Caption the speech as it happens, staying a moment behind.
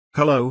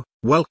Hello,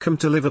 welcome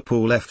to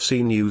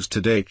Liverpoolfc News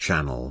Today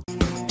channel.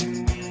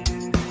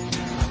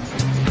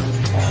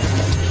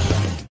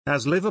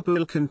 As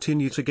Liverpool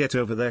continue to get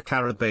over their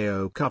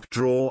Carabao Cup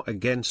draw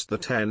against the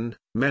 10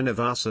 men of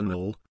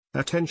Arsenal,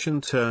 attention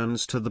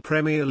turns to the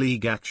Premier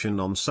League action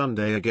on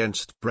Sunday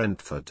against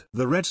Brentford.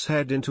 The Reds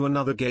head into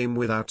another game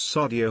without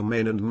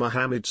Sadio and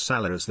Mohamed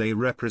Salah as they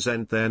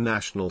represent their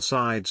national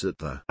sides at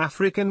the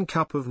African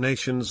Cup of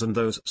Nations, and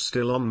those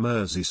still on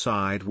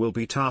Merseyside will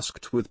be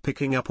tasked with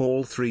picking up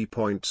all 3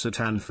 points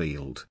at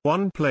Anfield.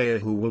 One player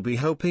who will be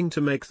hoping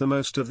to make the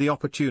most of the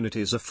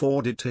opportunities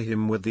afforded to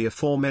him with the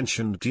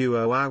aforementioned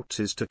duo out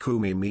is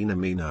Takumi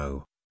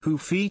Minamino, who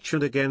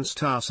featured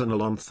against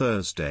Arsenal on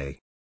Thursday.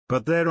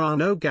 But there are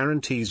no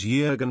guarantees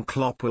Jurgen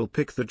Klopp will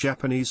pick the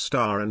Japanese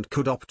star and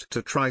could opt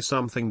to try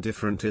something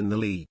different in the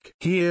league.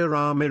 Here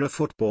are Mirror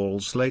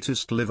Football's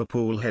latest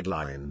Liverpool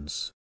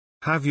headlines.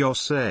 Have your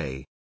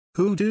say.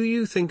 Who do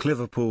you think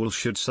Liverpool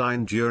should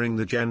sign during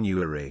the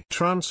January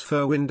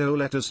transfer window?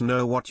 Let us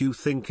know what you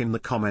think in the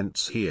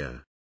comments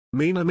here.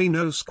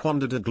 Minamino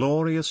squandered a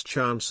glorious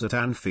chance at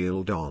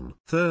Anfield on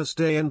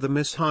Thursday, and the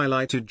miss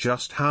highlighted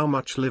just how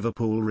much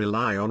Liverpool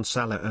rely on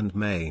Salah and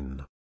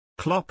Mane.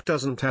 Klopp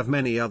doesn't have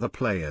many other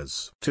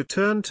players to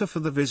turn to for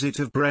the visit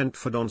of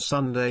Brentford on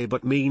Sunday,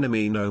 but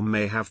Minamino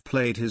may have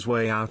played his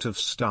way out of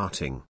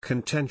starting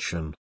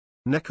contention.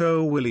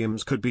 Neco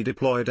Williams could be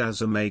deployed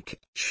as a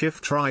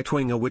makeshift right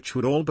winger, which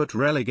would all but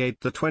relegate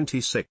the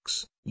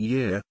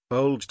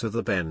 26-year-old to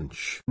the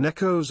bench.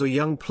 Neco's a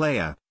young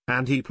player,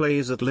 and he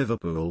plays at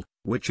Liverpool,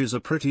 which is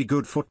a pretty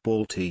good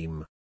football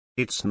team.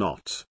 It's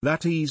not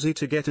that easy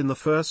to get in the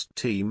first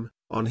team,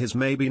 on his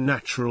maybe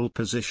natural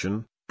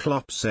position,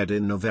 Klopp said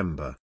in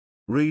November.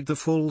 Read the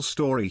full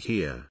story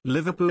here.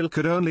 Liverpool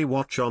could only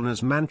watch on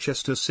as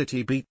Manchester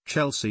City beat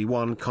Chelsea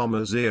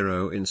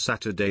 1-0 in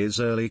Saturday's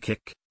early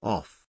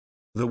kick-off.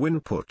 The win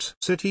put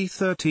City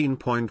 13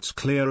 points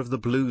clear of the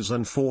Blues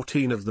and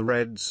 14 of the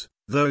Reds,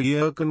 though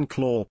Jurgen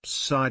Klopp's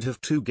side have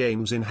 2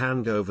 games in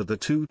hand over the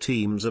 2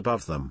 teams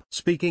above them.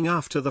 Speaking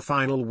after the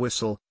final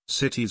whistle,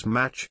 City's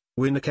match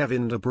winner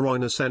Kevin De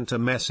Bruyne sent a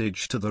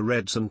message to the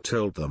Reds and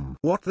told them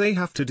what they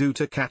have to do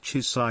to catch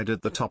his side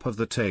at the top of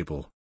the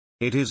table.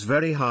 It is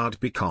very hard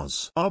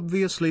because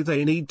obviously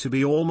they need to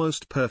be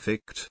almost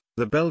perfect,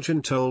 the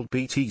Belgian told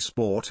BT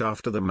Sport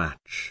after the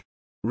match.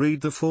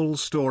 Read the full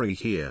story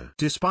here.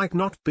 Despite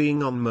not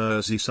being on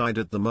Merseyside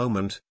at the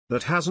moment,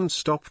 that hasn't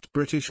stopped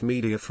British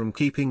media from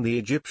keeping the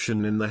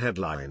Egyptian in the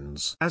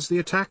headlines. As the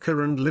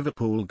attacker and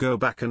Liverpool go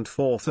back and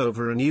forth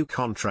over a new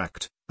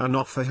contract, an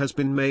offer has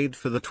been made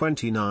for the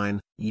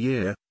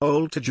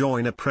 29-year-old to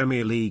join a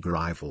Premier League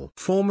rival.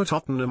 Former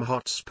Tottenham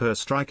Hotspur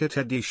striker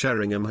Teddy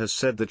Sheringham has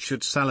said that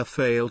should Salah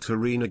fail to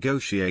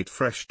renegotiate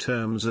fresh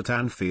terms at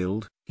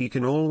Anfield, he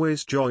can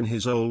always join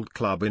his old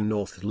club in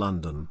North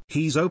London.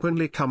 He's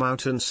openly come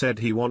out and said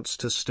he wants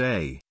to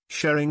stay,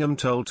 Sheringham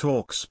told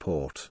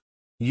TalkSport.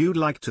 You'd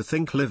like to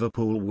think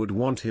Liverpool would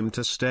want him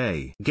to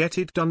stay. Get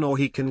it done or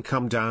he can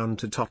come down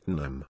to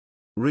Tottenham.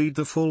 Read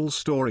the full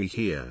story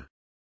here.